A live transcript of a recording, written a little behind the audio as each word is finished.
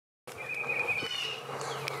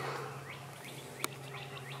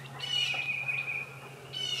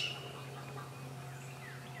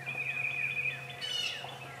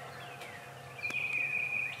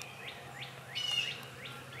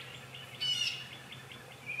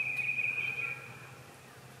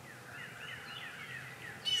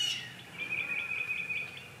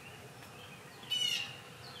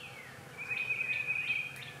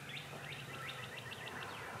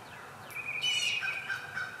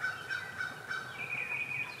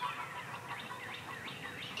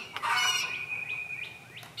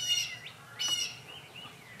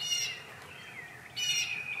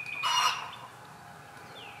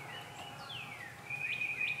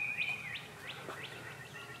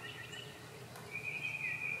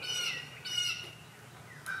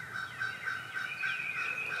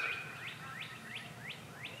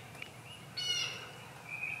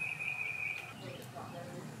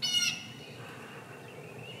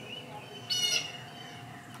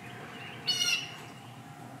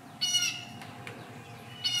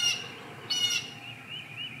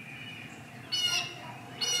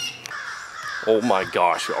Oh my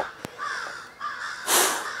gosh, y'all.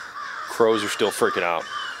 Crows are still freaking out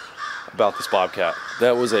about this bobcat.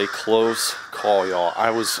 That was a close call, y'all.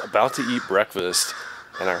 I was about to eat breakfast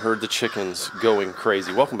and I heard the chickens going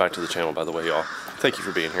crazy. Welcome back to the channel, by the way, y'all. Thank you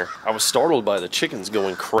for being here. I was startled by the chickens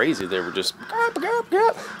going crazy. They were just,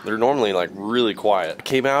 they're normally like really quiet. I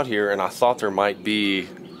came out here and I thought there might be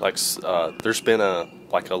like, there's been a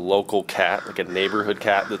local cat, like a neighborhood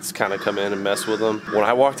cat that's kind of come in and messed with them. When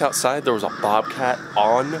I walked outside, there was a bobcat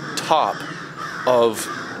on top of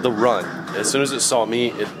the run. As soon as it saw me,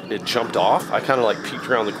 it jumped off. I kind of like peeked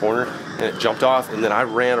around the corner and it jumped off, and then I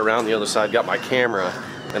ran around the other side, got my camera,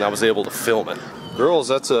 and I was able to film it. Girls,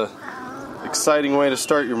 that's a exciting way to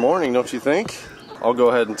start your morning, don't you think? I'll go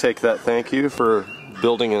ahead and take that thank you for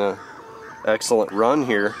building an excellent run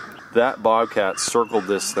here. That bobcat circled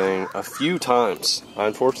this thing a few times. I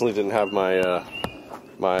unfortunately didn't have my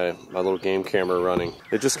my little game camera running.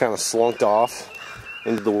 It just kind of slunked off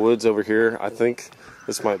into the woods over here. I think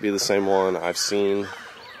this might be the same one I've seen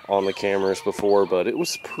on the cameras before, but it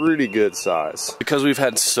was pretty good size. Because we've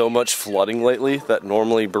had so much flooding lately, that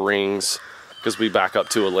normally brings, because we back up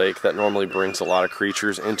to a lake, that normally brings a lot of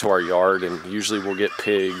creatures into our yard, and usually we'll get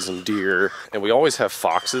pigs and deer, and we always have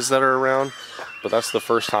foxes that are around, but that's the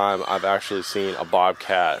first time I've actually seen a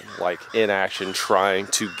bobcat like in action trying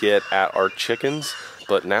to get at our chickens.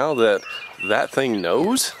 But now that that thing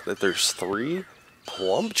knows that there's 3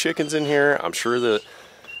 plump chickens in here, I'm sure that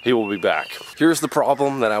he will be back. Here's the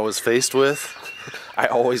problem that I was faced with. I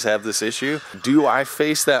always have this issue. Do I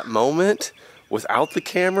face that moment without the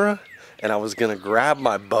camera? And I was gonna grab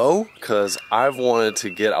my bow because I've wanted to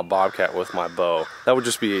get a bobcat with my bow. That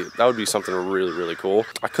would be something really, really cool.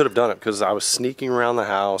 I could have done it because I was sneaking around the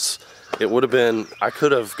house. It would have been, I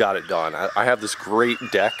could have got it done. I have this great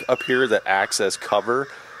deck up here that acts as cover,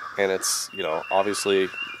 and it's, you know, obviously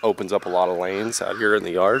opens up a lot of lanes out here in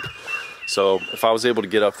the yard. So if I was able to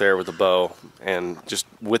get up there with the bow and just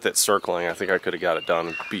with it circling, I think I could have got it done.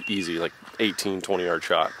 It'd be easy, like 18, 20 yard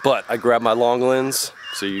shot. But I grabbed my long lens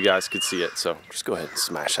so you guys could see it. So just go ahead and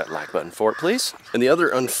smash that like button for it, please. And the other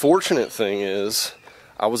unfortunate thing is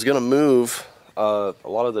I was gonna move a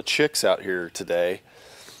lot of the chicks out here today,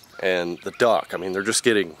 and the duck, I mean, they're just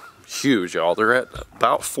getting huge, y'all. They're at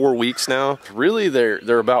about 4 weeks now. Really,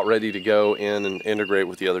 they're about ready to go in and integrate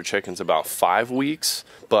with the other chickens about 5 weeks,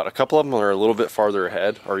 but a couple of them are a little bit farther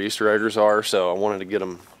ahead. Our Easter eggers are, so I wanted to get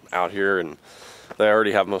them out here, and they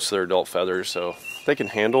already have most of their adult feathers, so they can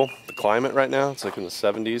handle the climate right now. It's like in the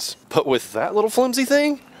 70s. But with that little flimsy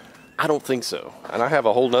thing, I don't think so. And I have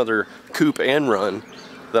a whole nother coop and run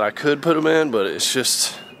that I could put them in, but it's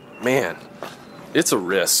just, man, it's a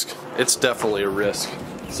risk. It's definitely a risk.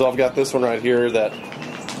 So I've got this one right here that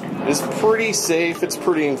is pretty safe. It's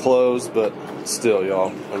pretty enclosed, but still,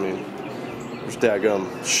 y'all, I mean, there's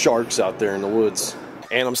daggum sharks out there in the woods.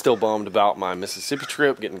 And I'm still bummed about my Mississippi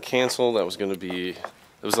trip getting canceled. That was gonna be,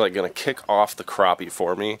 it was like gonna kick off the crappie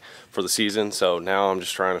for me for the season. So now I'm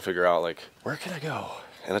just trying to figure out, like, where can I go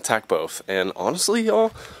and attack both? And honestly,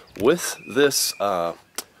 y'all, with this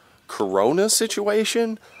Corona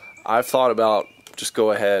situation, I've thought about just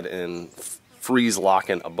go ahead and freeze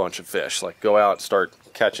locking a bunch of fish. Like go out, start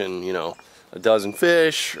catching, you know, a dozen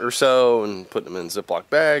fish or so and putting them in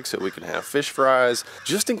Ziploc bags so we can have fish fries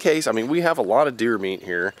just in case. I mean, we have a lot of deer meat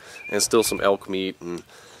here and still some elk meat, and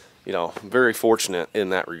you know, I'm very fortunate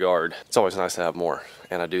in that regard. It's always nice to have more,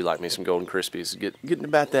 and I do like me some Golden Crispies. Getting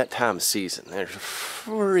about that time of season, they're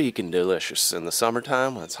freaking delicious in the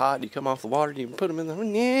summertime when it's hot. You come off the water, you can put them in there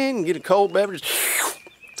and get a cold beverage.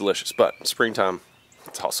 Delicious. But springtime,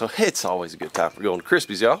 it's always a good time for Golden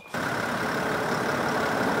Crispies, y'all.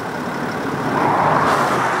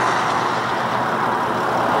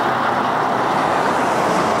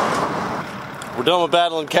 We're done with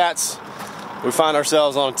battling cats. We find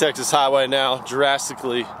ourselves on a Texas highway now,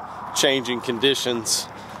 drastically changing conditions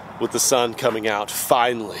with the sun coming out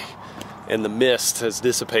finally, and the mist has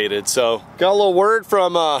dissipated. So got a little word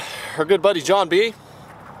from our good buddy John B,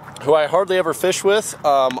 who I hardly ever fish with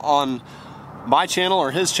on my channel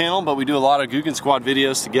or his channel, but we do a lot of Googan Squad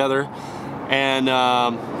videos together, and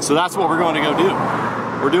so that's what we're going to go do.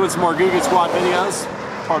 We're doing some more Googan Squad videos.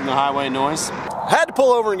 Pardon the highway noise. Had to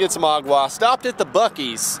pull over and get some agua. Stopped at the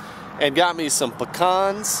Buc-ee's and got me some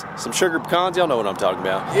pecans, some sugar pecans. Y'all know what I'm talking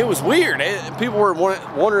about. It was weird. People were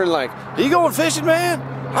wondering, like, are you going fishing, man?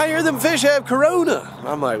 I hear them fish have Corona.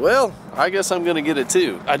 I'm like, well, I guess I'm gonna get it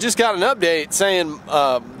too. I just got an update saying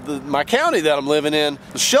my county that I'm living in,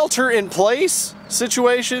 the shelter in place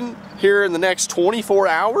situation here in the next 24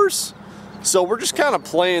 hours. So we're just kind of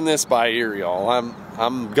playing this by ear, y'all.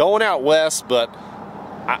 I'm going out west, but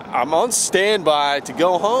I'm on standby to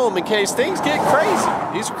go home in case things get crazy.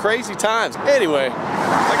 These are crazy times. Anyway,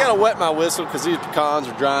 I gotta wet my whistle because these pecans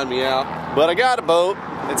are drying me out. But I got a boat.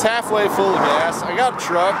 It's halfway full of gas. I got a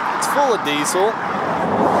truck. It's full of diesel.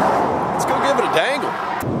 Let's go give it a dangle.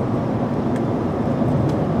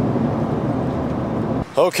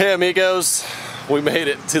 Okay, amigos, we made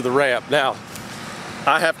it to the ramp. Now,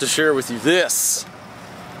 I have to share with you this.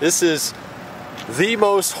 This is the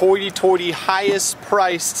most hoity-toity, highest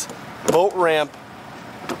priced boat ramp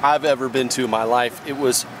I've ever been to in my life. It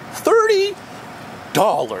was $30.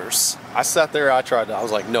 I sat there, I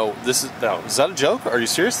was like, no, is that a joke? Are you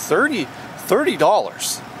serious?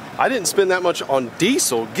 $30. I didn't spend that much on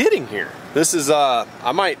diesel getting here. This is, I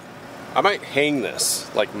might hang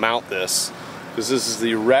this, like mount this, because this is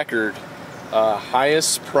the record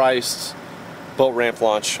highest priced boat ramp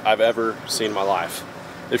launch I've ever seen in my life.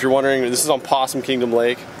 If you're wondering, this is on Possum Kingdom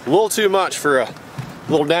Lake. A little too much for a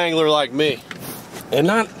little dangler like me. And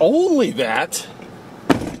not only that,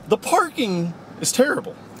 the parking is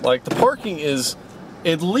terrible. Like, the parking is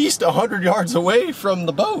at least 100 yards away from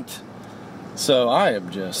the boat. So I am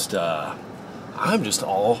just, I'm just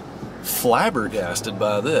all flabbergasted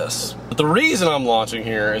by this. But the reason I'm launching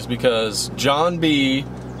here is because John B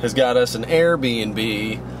has got us an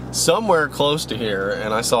Airbnb somewhere close to here,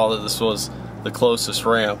 and I saw that this was the closest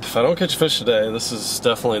ramp. If I don't catch fish today, this is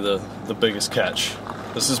definitely the biggest catch.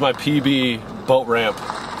 This is my PB boat ramp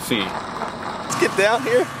fee. Let's get down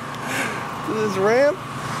here to this ramp.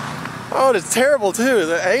 Oh, it's terrible too.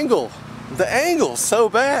 The angle's so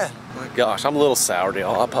bad. My gosh, I'm a little sour,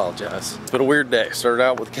 y'all. I apologize. It's been a weird day. Started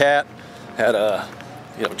out with Cat, had a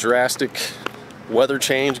drastic weather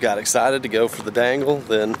change, got excited to go for the dangle,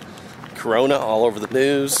 then Corona all over the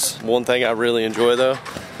news. One thing I really enjoy though,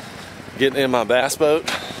 getting in my bass boat,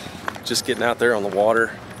 just getting out there on the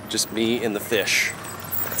water, just me and the fish.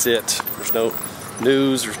 That's it. There's no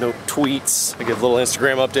news, there's no tweets. I give little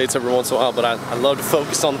Instagram updates every once in a while, but I love to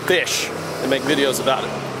focus on the fish and make videos about it.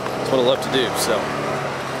 That's what I love to do. So,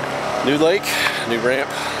 new lake, new ramp,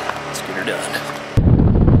 let's get her done.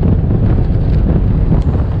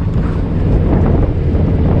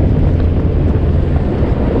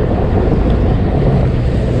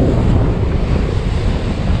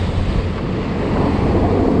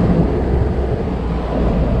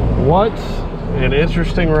 What an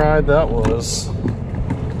interesting ride that was.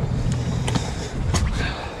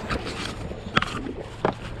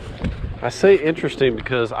 I say interesting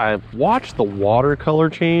because I've watched the watercolor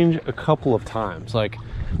change a couple of times. Like,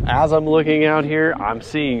 as I'm looking out here, I'm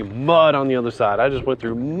seeing mud on the other side. I just went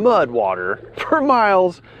through mud water for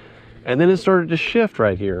miles, and then it started to shift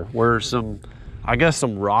right here where I guess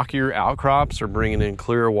some rockier outcrops are bringing in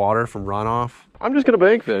clearer water from runoff. I'm just gonna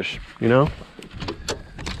bank fish, you know?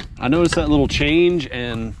 I noticed that little change,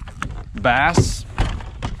 and bass,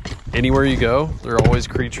 anywhere you go, they're always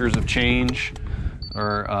creatures of change,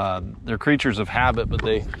 or they're creatures of habit, but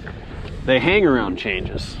they hang around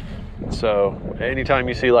changes. So anytime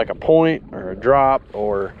you see like a point or a drop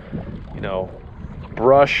or,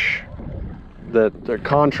 brush, that they're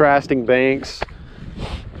contrasting banks,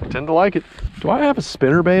 I tend to like it. Do I have a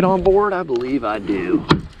spinnerbait on board? I believe I do.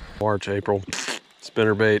 March, April,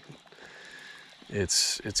 spinnerbait.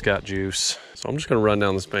 It's got juice. So I'm just gonna run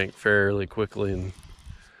down this bank fairly quickly and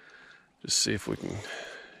just see if we can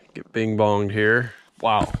get bing bonged here.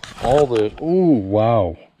 Wow, ooh,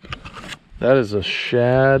 wow. That is a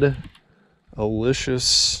shad,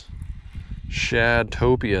 delicious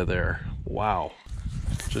shadtopia there. Wow,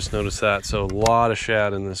 just noticed that. So a lot of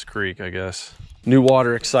shad in this creek, I guess. New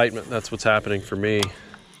water excitement, that's what's happening for me.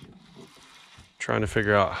 Trying to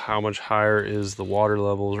figure out how much higher is the water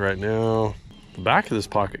levels right now. The back of this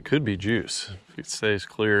pocket could be juice. If it stays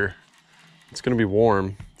clear, it's gonna be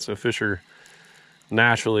warm. So fish are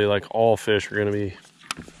naturally, like all fish, are gonna be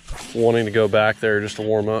wanting to go back there just to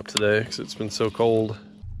warm up today because it's been so cold.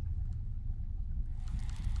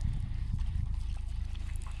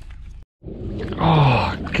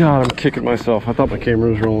 Oh God, I'm kicking myself. I thought my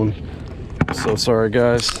camera was rolling. I'm so sorry,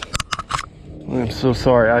 guys. I'm so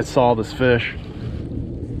sorry. I saw this fish.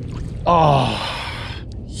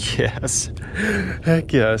 Oh, yes.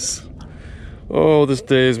 Heck yes. Oh, this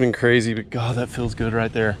day has been crazy, but God, that feels good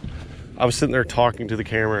right there. I was sitting there talking to the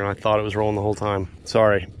camera and I thought it was rolling the whole time.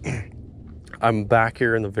 Sorry. I'm back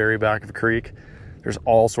here in the very back of the creek. There's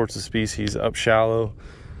all sorts of species up shallow.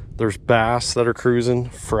 There's bass that are cruising,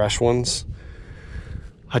 fresh ones.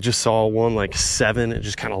 I just saw one like 7. It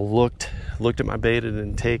just kind of looked at my bait and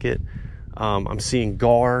didn't take it. I'm seeing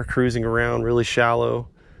gar cruising around really shallow.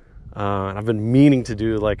 And I've been meaning to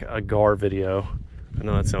do like a gar video. I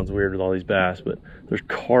know that sounds weird with all these bass, but there's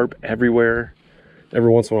carp everywhere. Every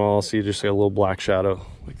once in a while I'll see just a little black shadow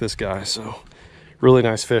like this guy. So really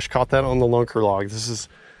nice fish. Caught that on the lunker log. This is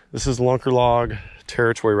lunker log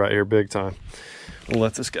territory right here, big time. I'll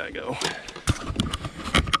let this guy go.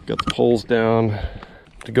 Got the poles down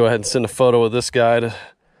to go ahead and send a photo of this guy to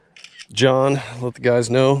John. Let the guys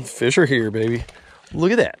know fish are here, baby.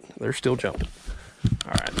 Look at that. They're still jumping.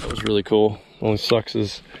 All right, that was really cool. Only sucks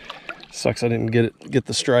I didn't get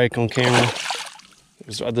the strike on camera.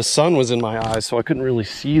 The sun was in my eyes, so I couldn't really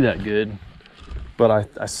see that good. But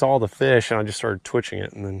I saw the fish and I just started twitching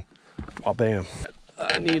it, and then, oh, bam.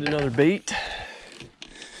 I need another bait.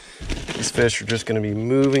 These fish are just gonna be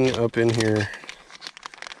moving up in here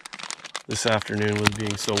this afternoon with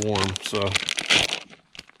being so warm. So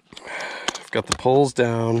I've got the poles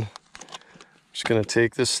down. Just gonna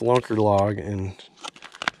take this lunker log and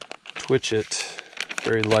twitch it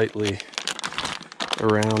very lightly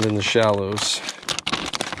around in the shallows.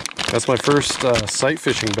 That's my first sight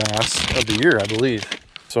fishing bass of the year, I believe.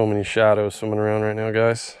 So many shadows swimming around right now,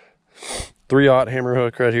 guys. 3/0 hammer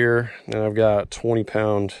hook right here, and I've got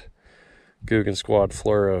 20-pound Googan Squad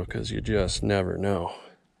fluoro, because you just never know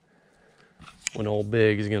when old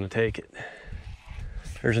Big is gonna take it.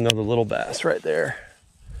 There's another little bass right there.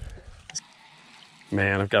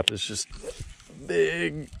 Man, I've got this just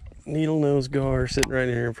big needle nose gar sitting right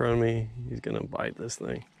here in front of me. He's gonna bite this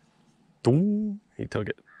thing. Boom. He took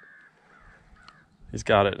it. He's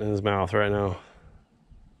got it in his mouth right now.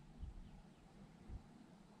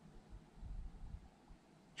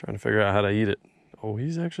 Trying to figure out how to eat it. Oh,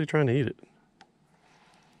 he's actually trying to eat it.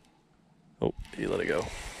 Oh, he let it go.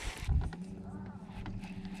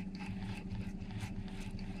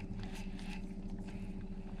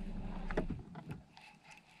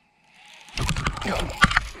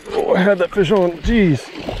 Oh, I had that fish on. Jeez.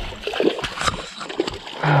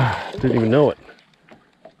 Didn't even know it.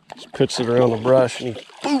 Just pitched it around the brush and he,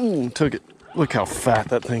 boom, took it. Look how fat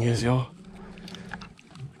that thing is, y'all.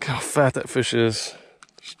 Look how fat that fish is.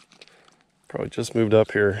 Probably just moved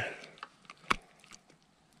up here.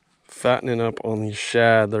 Fattening up on these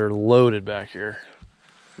shad that are loaded back here.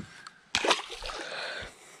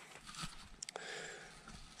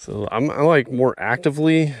 So I'm like more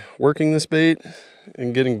actively working this bait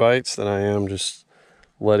and getting bites than I am just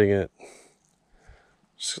letting it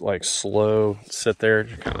just like slow sit there,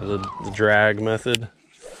 kind of the drag method,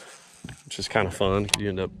 which is kind of fun. You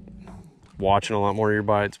end up watching a lot more of your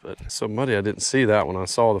bites, but it's so muddy I didn't see that when I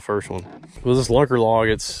saw the first one. With this lunker log,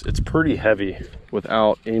 it's pretty heavy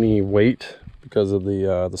without any weight because of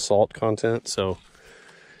the salt content, so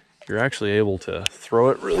you're actually able to throw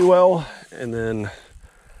it really well. And then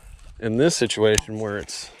in this situation where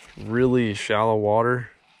it's really shallow water,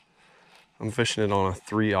 I'm fishing it on a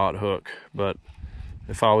 3/0 hook, but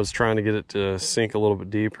if I was trying to get it to sink a little bit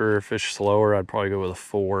deeper, fish slower, I'd probably go with a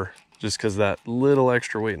 4, just because that little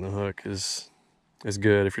extra weight in the hook is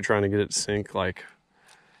good if you're trying to get it to sink, like,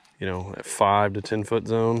 you know, at 5 to 10 foot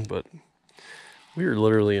zone. But we are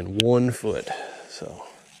literally in 1 foot, so.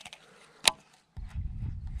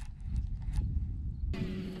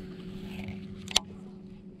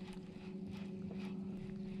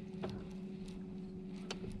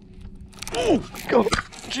 Oh, go,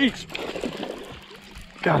 jeez.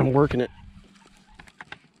 God, I'm working it.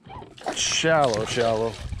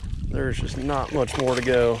 Shallow. There's just not much more to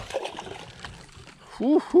go.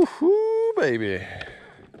 Whoo, baby.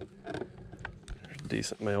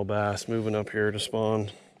 Decent male bass moving up here to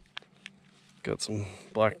spawn. Got some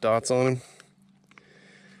black dots on him.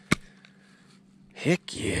 Heck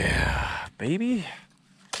yeah, baby.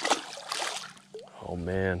 Oh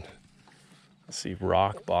man. Let's see,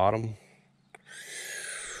 rock bottom.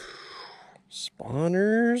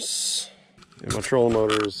 Spawners. And my trolling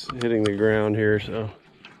motor is hitting the ground here, so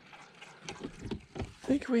I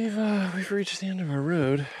think we've reached the end of our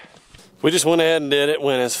road. We just went ahead and did it,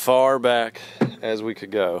 went as far back as we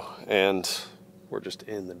could go, and we're just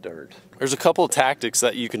in the dirt. There's a couple of tactics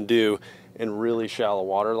that you can do in really shallow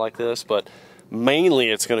water like this, but mainly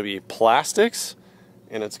it's going to be plastics,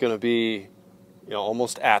 and it's going to be, you know,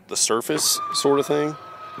 almost at the surface sort of thing.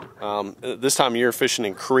 This time of year fishing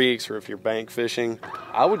in creeks, or if you're bank fishing,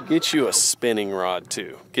 I would get you a spinning rod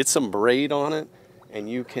too. Get some braid on it and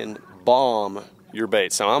you can bomb your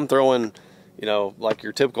baits. Now I'm throwing, you know, like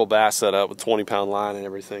your typical bass setup with 20-pound line and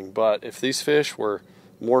everything, but if these fish were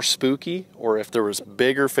more spooky, or if there was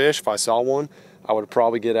bigger fish, if I saw one, I would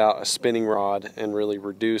probably get out a spinning rod and really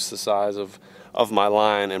reduce the size of my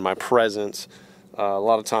line and my presence. A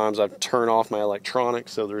lot of times I turn off my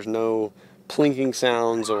electronics so there's no plinking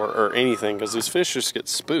sounds or anything, because these fish just get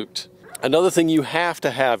spooked. Another thing you have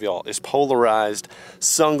to have, y'all, is polarized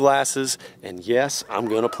sunglasses. And yes, I'm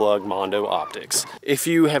gonna plug Mondo optics. If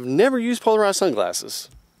you have never used polarized sunglasses,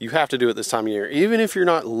 you have to do it this time of year. Even if you're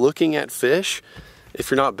not looking at fish, if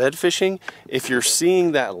you're not bed fishing, if you're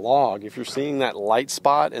seeing that log, if you're seeing that light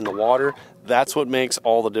spot in the water, that's what makes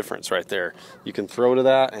all the difference right there. You can throw to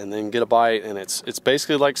that and then get a bite, and it's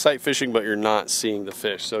basically like sight fishing, but you're not seeing the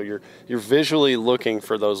fish. So you're visually looking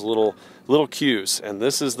for those little cues, and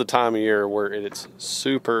this is the time of year where it's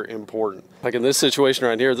super important. Like in this situation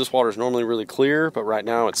right here, this water is normally really clear, but right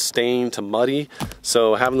now it's stained to muddy.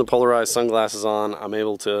 So having the polarized sunglasses on, I'm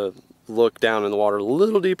able to look down in the water a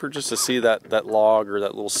little deeper just to see that log or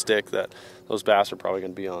that little stick that those bass are probably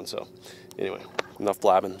going to be on. So anyway, enough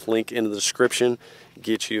blabbing. Link in the description,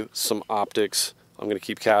 get you some optics. I'm going to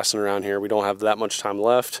keep casting around here. We don't have that much time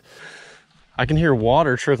left. I can hear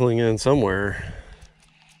water trickling in somewhere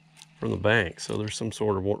from the bank, so there's some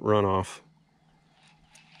sort of runoff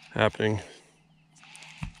happening.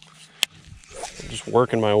 I'm just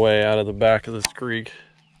working my way out of the back of this creek.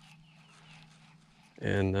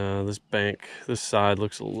 And this bank, this side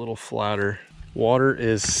looks a little flatter. Water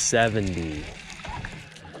is 70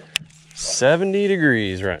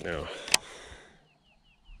 degrees right now.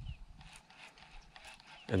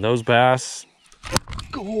 And those bass,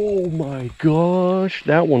 oh my gosh,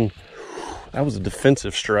 that was a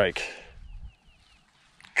defensive strike.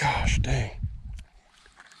 Gosh dang.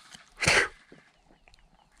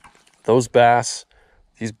 Those bass,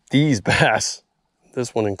 these bass,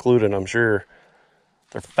 this one included, I'm sure,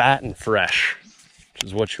 they're fat and fresh, which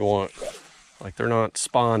is what you want. Like they're not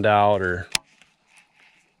spawned out or...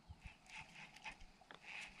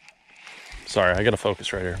 Sorry, I gotta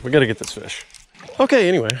focus right here. We gotta get this fish. Okay,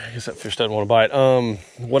 anyway, I guess that fish doesn't want to bite.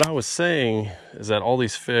 What I was saying is that all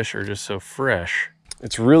these fish are just so fresh.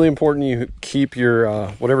 It's really important you keep your,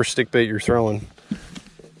 whatever stick bait you're throwing,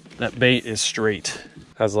 that bait is straight.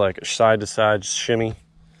 Has like a side to side shimmy.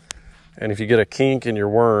 And if you get a kink in your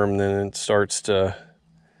worm, then it starts to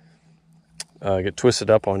get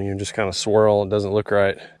twisted up on you and just kind of swirl. It doesn't look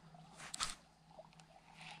right.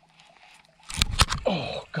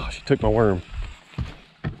 Oh gosh, he took my worm.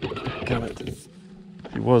 Damn it.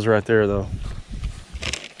 He was right there though.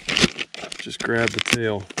 Just grabbed the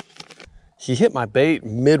tail. He hit my bait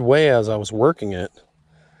midway as I was working it.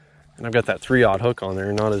 And I've got that 3/0 hook on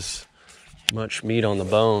there, not as much meat on the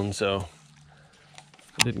bone, so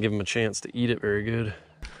I didn't give him a chance to eat it very good.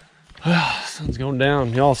 Sun's going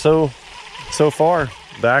down. Y'all, so far,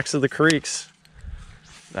 backs of the creeks.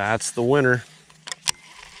 That's the winner.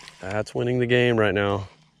 That's winning the game right now.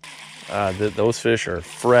 Those fish are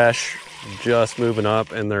fresh, just moving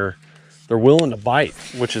up, and they're willing to bite,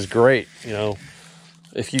 which is great. You know,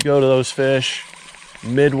 if you go to those fish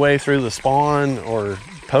midway through the spawn or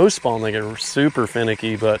post spawn, they get super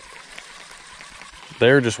finicky, but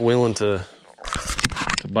they're just willing to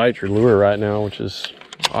bite your lure right now, which is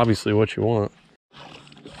obviously what you want.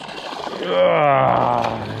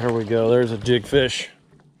 Here we go. There's a jig fish.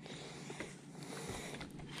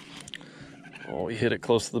 Oh, he hit it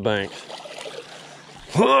close to the bank.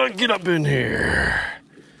 Oh, get up in here.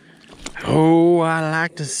 Oh, I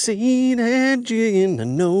like to see that jig in the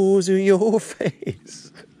nose of your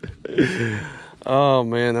face. Oh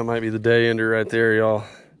man, that might be the day ender right there, y'all.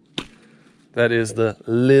 That is the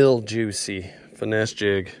Lil Juicy finesse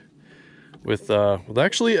jig with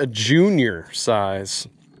actually a junior size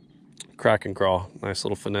crack and crawl. Nice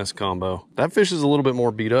little finesse combo. That fish is a little bit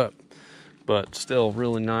more beat up, but still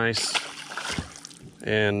really nice.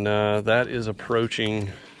 And that is approaching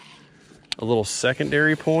a little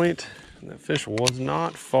secondary point. That fish was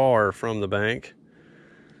not far from the bank.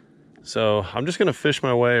 So I'm just gonna fish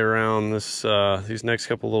my way around this these next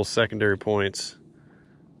couple little secondary points.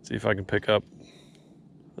 See if I can pick up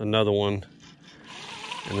another one.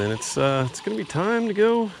 And then it's gonna be time to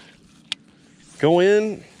go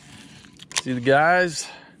in, see the guys,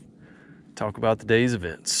 talk about the day's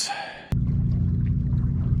events.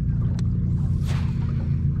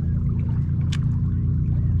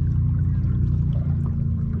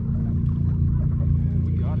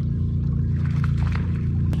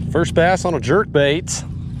 First bass on a jerk bait.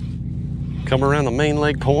 Come around the main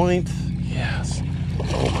leg point. Yes.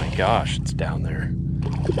 Oh my gosh, it's down there.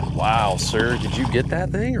 Wow, sir, did you get that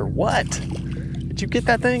thing or what? Did you get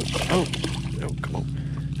that thing? Oh, come on.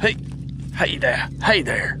 Hey, hey there, hey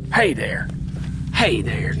there, hey there. Hey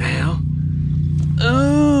there now.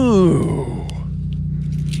 Ooh.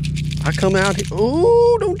 I come out here.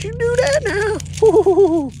 Ooh, don't you do that now.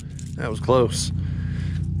 Ooh, that was close.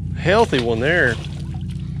 Healthy one there.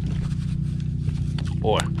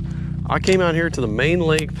 Boy, I came out here to the main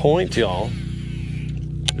lake point, y'all.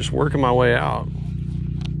 Just working my way out.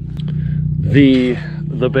 The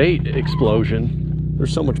bait explosion.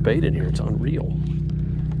 There's so much bait in here, it's unreal.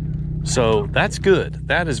 So that's good.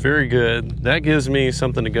 That is very good. That gives me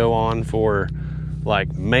something to go on for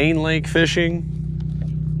like main lake fishing.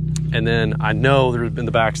 And then I know there's been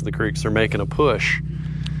the backs of the creeks, they're making a push.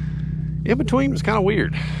 In between was kind of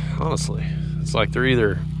weird, honestly. It's like they're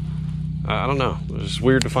either, I don't know, it's just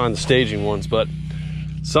weird to find the staging ones, but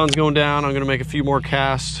sun's going down. I'm gonna make a few more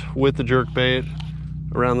casts with the jerk bait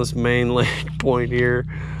around this main lake point here.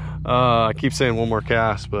 I keep saying one more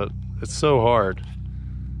cast, but it's so hard.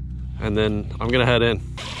 And then I'm gonna head in.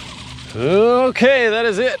 Okay, that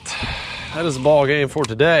is it. That is the ball game for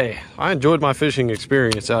today. I enjoyed my fishing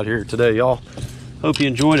experience out here today, y'all. Hope you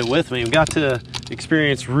enjoyed it with me. We got to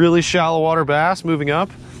experience really shallow water bass moving up,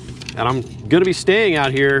 and I'm gonna be staying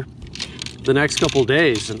out here the next couple of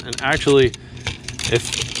days. And actually,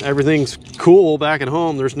 if everything's cool back at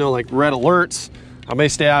home, there's no like red alerts, I may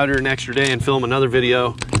stay out here an extra day and film another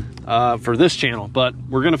video for this channel. But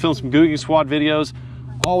we're gonna film some Googie Squad videos,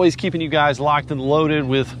 always keeping you guys locked and loaded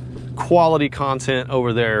with quality content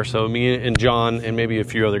over there. So me and John and maybe a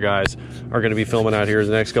few other guys are going to be filming out here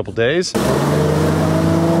the next couple days. Ooh,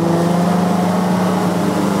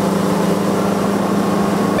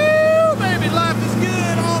 baby, life is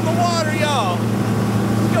good on the water, y'all.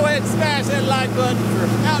 Go ahead and smash that like button for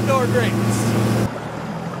outdoor greatness.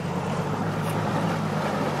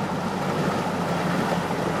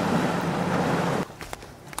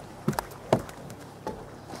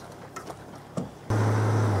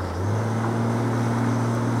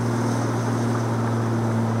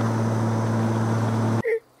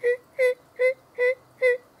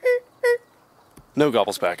 No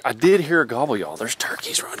gobbles back. I did hear a gobble, y'all. There's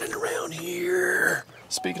turkeys running around here.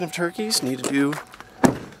 Speaking of turkeys, need to do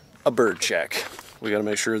a bird check. We got to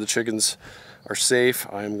make sure the chickens are safe.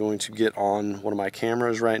 I'm going to get on one of my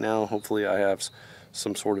cameras right now. Hopefully I have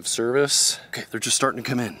some sort of service. Okay, they're just starting to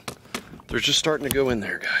come in. They're just starting to go in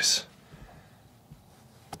there, guys.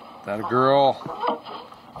 That a girl.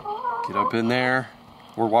 Get up in there.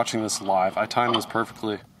 We're watching this live. I timed this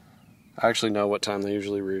perfectly. I actually know what time they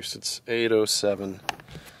usually roost. It's 8:07.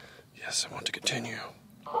 Yes, I want to continue.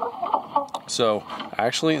 So I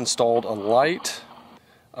actually installed a light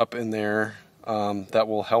up in there that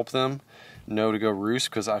will help them know to go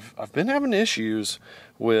roost, because I've been having issues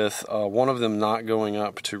with one of them not going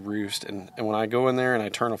up to roost. And when I go in there and I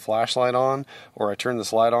turn a flashlight on, or I turn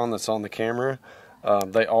this light on that's on the camera,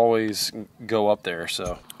 they always go up there.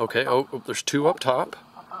 So, okay, oh, there's two up top.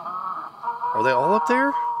 Are they all up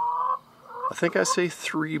there? I think I say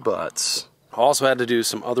 3 butts. I also had to do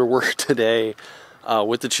some other work today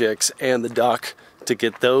with the chicks and the duck to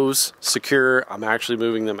get those secure. I'm actually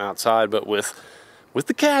moving them outside, but with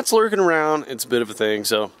the cats lurking around, it's a bit of a thing.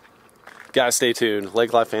 So guys, stay tuned.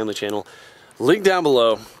 Lake Life Family Channel, link down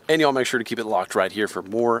below. And y'all make sure to keep it locked right here for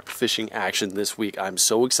more fishing action this week. I'm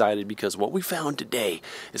so excited because what we found today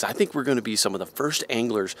is I think we're going to be some of the first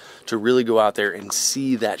anglers to really go out there and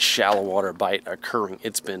see that shallow water bite occurring.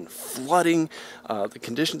 It's been flooding. The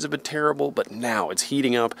conditions have been terrible, but now it's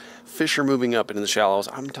heating up. Fish are moving up into the shallows.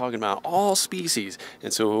 I'm talking about all species.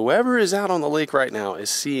 And so whoever is out on the lake right now is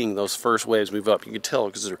seeing those first waves move up. You can tell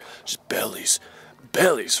because they're just bellies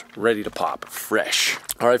ready to pop fresh.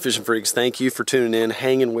 All right, fishing freaks, thank you for tuning in,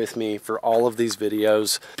 hanging with me for all of these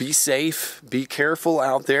videos. Be safe, be careful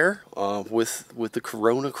out there with the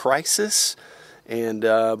corona crisis, and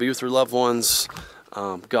be with your loved ones.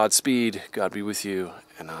 Godspeed, God be with you,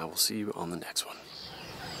 and I will see you on the next one.